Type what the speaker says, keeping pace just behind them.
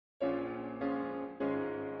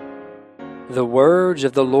The words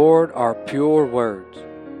of the Lord are pure words,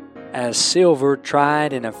 as silver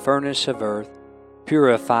tried in a furnace of earth,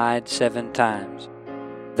 purified 7 times.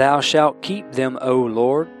 Thou shalt keep them, O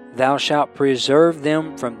Lord, thou shalt preserve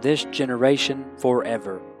them from this generation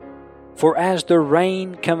forever. For as the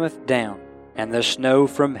rain cometh down, and the snow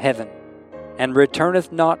from heaven, and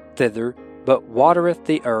returneth not thither, but watereth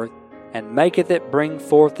the earth, and maketh it bring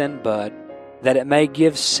forth and bud, that it may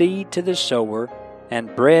give seed to the sower,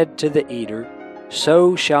 and bread to the eater,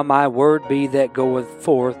 so shall my word be that goeth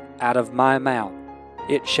forth out of my mouth.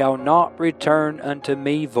 It shall not return unto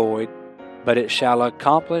me void, but it shall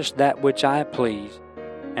accomplish that which I please,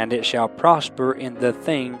 and it shall prosper in the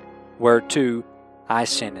thing whereto I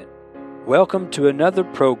sent it. Welcome to another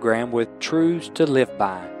program with Truths to Live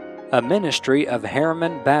By, a ministry of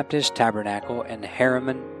Harriman Baptist Tabernacle in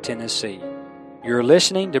Harriman, Tennessee. You're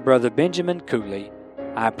listening to Brother Benjamin Cooley.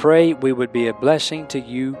 I pray we would be a blessing to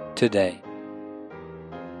you today.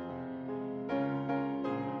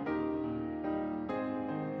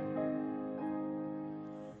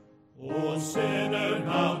 O sinner,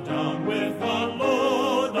 now down with a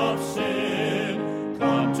load of sin,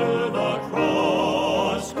 come to the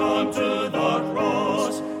cross, come to the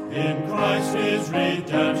cross. In Christ is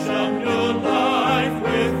redemption, new life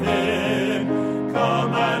within.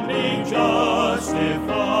 Come and be justified,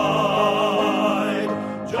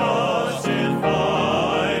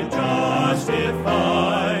 justified,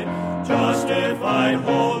 justified, justified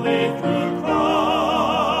wholly through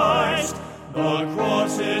Christ. The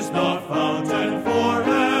cross is the fountain for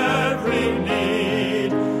every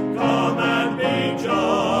need. Come and be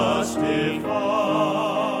justified.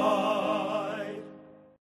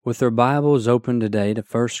 With our Bibles open today to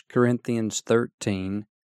 1 Corinthians 13,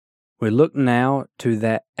 we look now to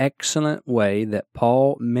that excellent way that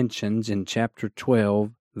Paul mentions in chapter 12,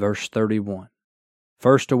 verse 31.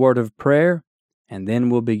 First a word of prayer, and then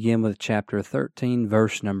we'll begin with chapter 13,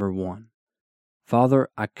 verse number 1. Father,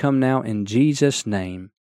 I come now in Jesus' name,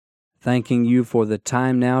 thanking you for the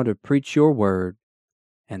time now to preach your word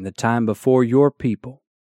and the time before your people.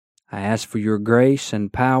 I ask for your grace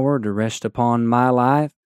and power to rest upon my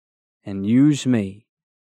life and use me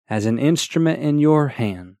as an instrument in your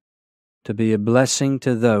hand to be a blessing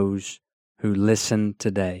to those who listen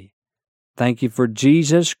today. Thank you for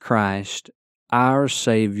Jesus Christ, our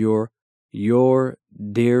Savior, your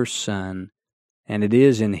dear Son, and it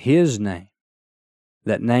is in His name,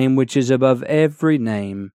 that name which is above every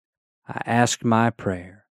name, I ask my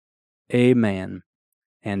prayer. Amen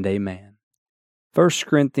and amen. 1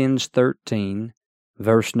 Corinthians 13,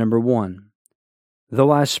 verse number 1.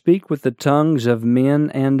 Though I speak with the tongues of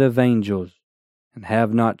men and of angels, and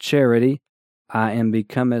have not charity, I am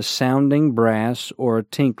become as sounding brass or a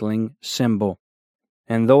tinkling cymbal.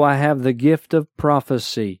 And though I have the gift of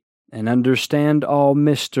prophecy, and understand all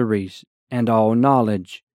mysteries and all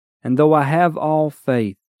knowledge, and though I have all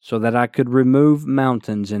faith, so that I could remove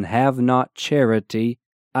mountains, and have not charity,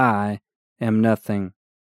 I am nothing.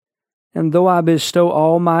 And though I bestow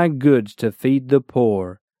all my goods to feed the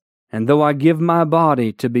poor, and though I give my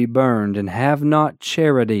body to be burned, and have not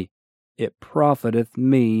charity, it profiteth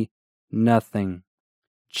me nothing.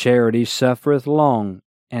 Charity suffereth long,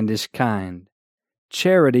 and is kind.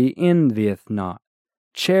 Charity envieth not.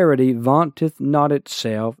 Charity vaunteth not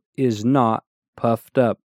itself, is not puffed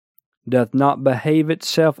up, doth not behave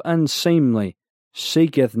itself unseemly,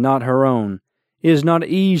 seeketh not her own, is not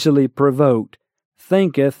easily provoked,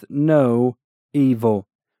 thinketh no evil,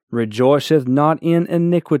 rejoiceth not in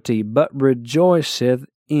iniquity, but rejoiceth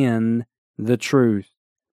in the truth,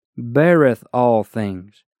 beareth all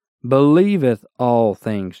things, believeth all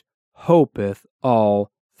things, hopeth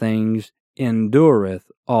all things,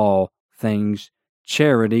 endureth all things.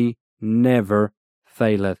 Charity never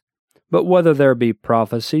faileth. But whether there be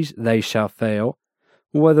prophecies, they shall fail.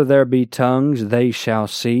 Whether there be tongues, they shall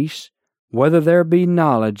cease. Whether there be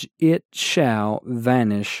knowledge, it shall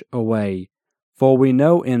vanish away. For we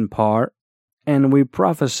know in part, and we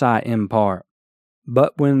prophesy in part.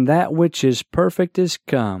 But when that which is perfect is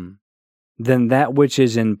come, then that which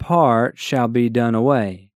is in part shall be done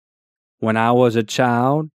away. When I was a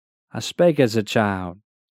child, I spake as a child.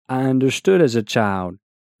 I understood as a child.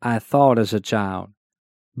 I thought as a child.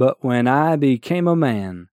 But when I became a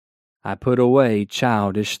man, I put away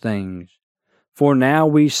childish things. For now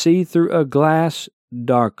we see through a glass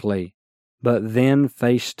darkly, but then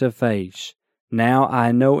face to face. Now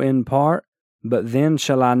I know in part, but then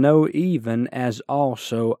shall I know even as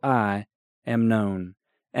also I am known.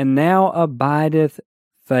 And now abideth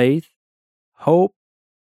faith, hope,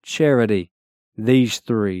 charity, these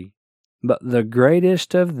three. But the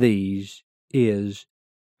greatest of these is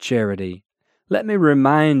charity. Let me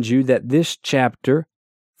remind you that this chapter,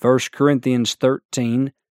 1 Corinthians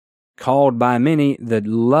 13, called by many the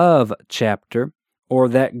love chapter, or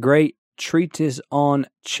that great treatise on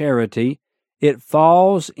charity, it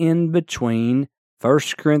falls in between 1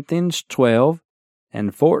 Corinthians 12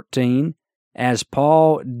 and 14 as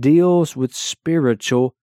Paul deals with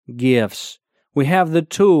spiritual gifts. We have the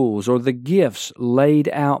tools or the gifts laid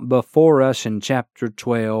out before us in chapter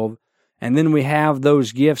 12, and then we have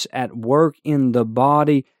those gifts at work in the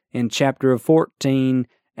body in chapter 14,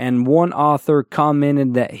 and one author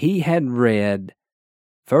commented that he had read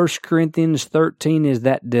 1 Corinthians 13 is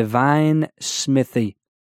that divine smithy,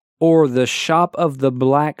 or the shop of the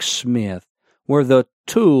blacksmith, where the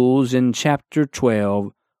tools in chapter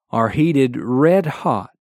 12 are heated red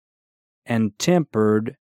hot and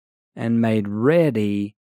tempered and made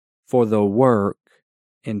ready for the work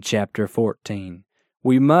in chapter 14.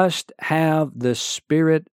 We must have the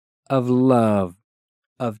spirit of love,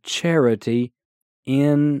 of charity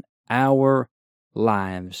in our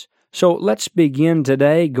lives. So let's begin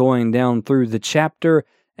today going down through the chapter,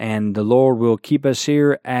 and the Lord will keep us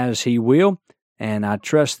here as He will, and I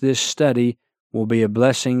trust this study will be a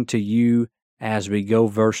blessing to you as we go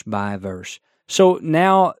verse by verse. So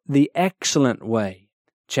now the excellent way,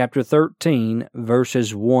 chapter 13,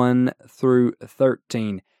 verses 1 through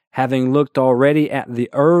 13. Having looked already at the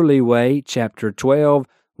early way, chapter 12,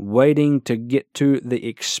 waiting to get to the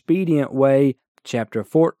expedient way, chapter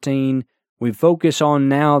 14, we focus on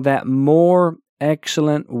now that more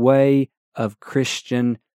excellent way of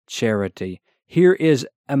Christian charity. Here is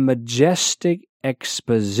a majestic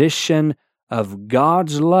exposition of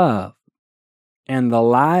God's love and the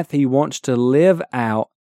life He wants to live out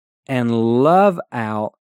and love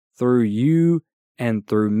out through you and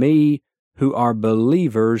through me, who are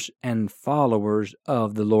believers and followers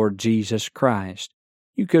of the Lord Jesus Christ.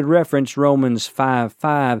 You could reference Romans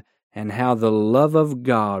 5:5 and how the love of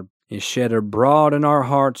God is shed abroad in our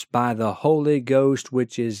hearts by the Holy Ghost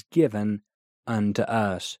which is given unto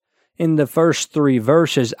us. In the first 3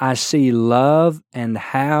 verses, I see love and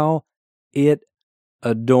how it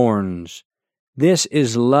adorns. This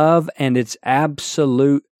is love and its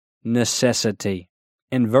absolute necessity.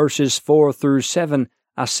 In verses 4 through 7,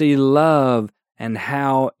 I see love and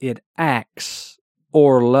how it acts,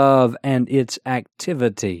 or love and its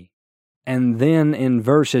activity. And then in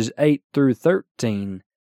verses 8 through 13,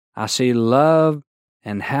 I see love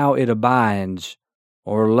and how it abides,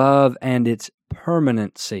 or love and its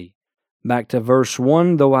permanency. Back to verse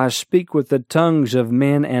 1, though I speak with the tongues of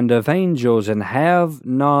men and of angels and have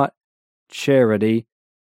not charity,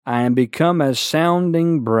 I am become as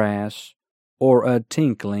sounding brass or a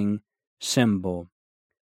tinkling cymbal.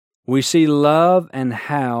 We see love and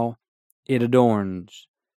how it adorns.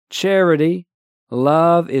 Charity,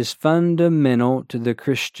 love is fundamental to the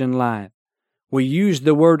Christian life. We use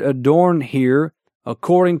the word adorn here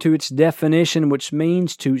according to its definition, which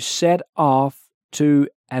means to set off to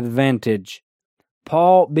advantage.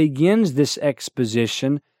 Paul begins this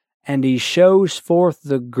exposition and he shows forth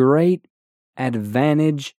the great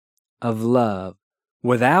advantage of love.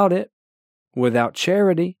 Without it, without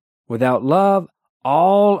charity, without love,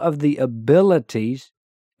 all of the abilities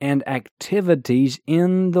and activities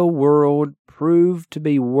in the world prove to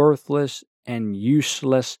be worthless and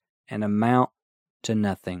useless and amount to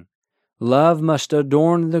nothing. Love must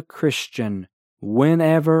adorn the Christian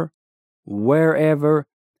whenever, wherever,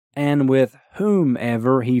 and with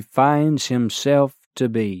whomever he finds himself to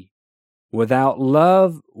be. Without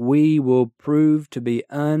love, we will prove to be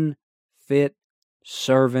unfit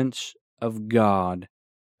servants of God,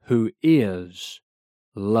 who is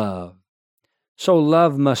love. So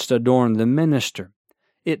love must adorn the minister.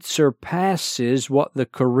 It surpasses what the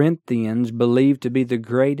Corinthians believed to be the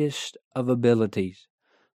greatest of abilities.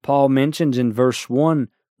 Paul mentions in verse 1,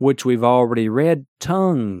 which we've already read,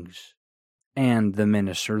 tongues and the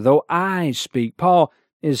minister. Though I speak, Paul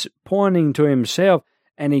is pointing to himself,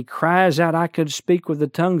 and he cries out, I could speak with the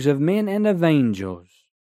tongues of men and of angels.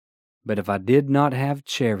 But if I did not have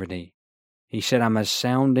charity, he said, I'm a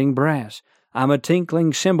sounding brass. I'm a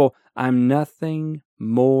tinkling cymbal. I'm nothing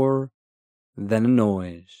more than a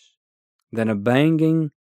noise, than a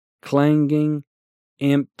banging, clanging,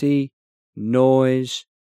 empty noise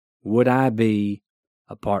would I be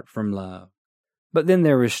apart from love. But then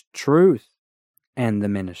there is truth and the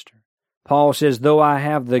minister. Paul says, though I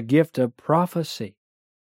have the gift of prophecy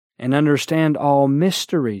and understand all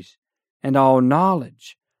mysteries and all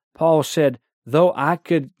knowledge, Paul said, though I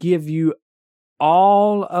could give you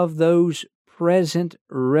all of those present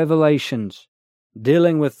revelations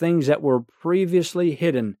dealing with things that were previously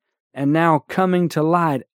hidden and now coming to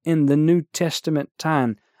light, in the New Testament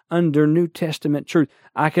time, under New Testament truth.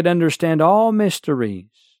 I could understand all mysteries,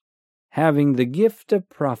 having the gift of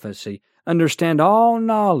prophecy, understand all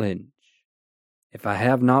knowledge. If I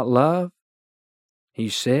have not love, he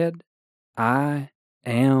said, I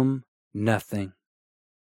am nothing.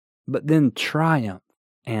 But then triumph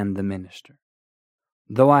and the minister.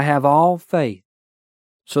 Though I have all faith,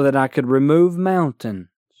 so that I could remove mountains,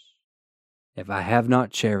 if I have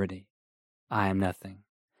not charity, I am nothing.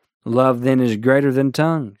 Love then is greater than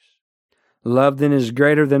tongues. Love then is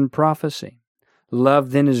greater than prophecy.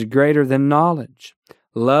 Love then is greater than knowledge.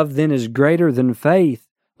 Love then is greater than faith.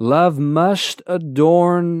 Love must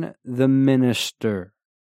adorn the minister.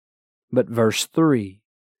 But verse 3,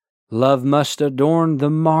 love must adorn the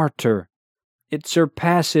martyr. It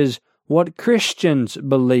surpasses what Christians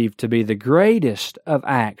believe to be the greatest of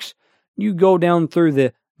acts. You go down through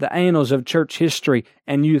the annals of church history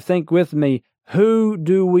and you think with me, who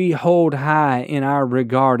do we hold high in our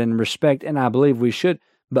regard and respect? And I believe we should,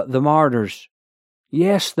 but the martyrs.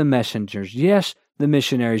 Yes, the messengers. Yes, the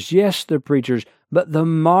missionaries. Yes, the preachers. But the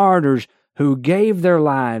martyrs who gave their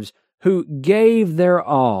lives, who gave their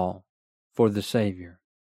all for the Savior.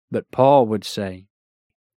 But Paul would say,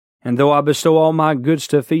 and though I bestow all my goods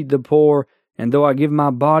to feed the poor, and though I give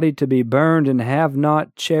my body to be burned and have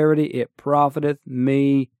not charity, it profiteth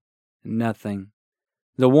me nothing.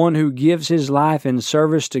 The one who gives his life in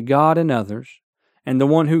service to God and others, and the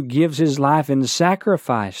one who gives his life in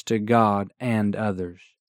sacrifice to God and others,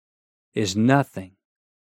 is nothing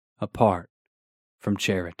apart from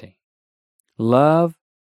charity. Love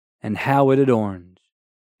and how it adorns.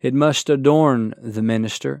 It must adorn the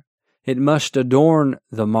minister. It must adorn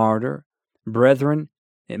the martyr. Brethren,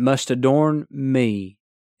 it must adorn me.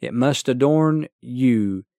 It must adorn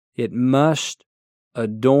you. It must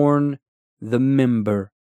adorn the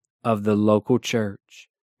member of the local church.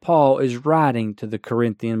 Paul is writing to the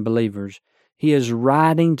Corinthian believers. He is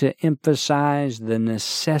writing to emphasize the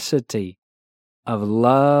necessity of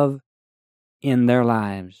love in their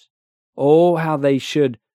lives. Oh, how they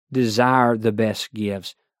should desire the best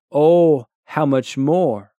gifts. Oh, how much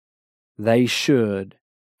more they should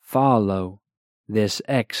follow this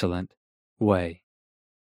excellent way.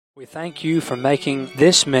 We thank you for making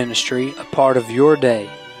this ministry a part of your day.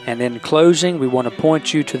 And in closing, we want to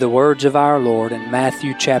point you to the words of our Lord in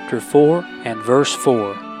Matthew chapter 4 and verse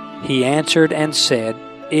 4. He answered and said,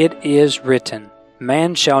 It is written,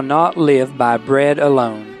 Man shall not live by bread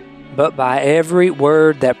alone, but by every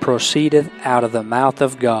word that proceedeth out of the mouth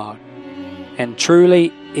of God. And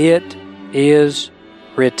truly it is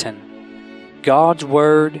written. God's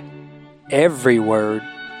word, every word,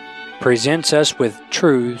 presents us with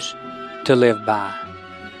truths to live by.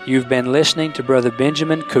 You've been listening to Brother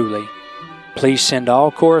Benjamin Cooley. Please send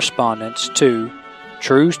all correspondence to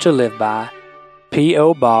Truths to Live By,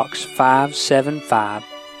 P.O. Box 575,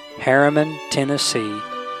 Harriman, Tennessee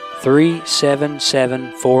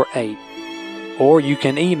 37748. Or you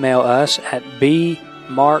can email us at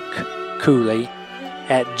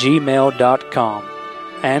bmarkcooley@gmail.com.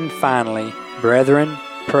 And finally, brethren,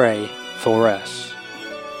 pray for us.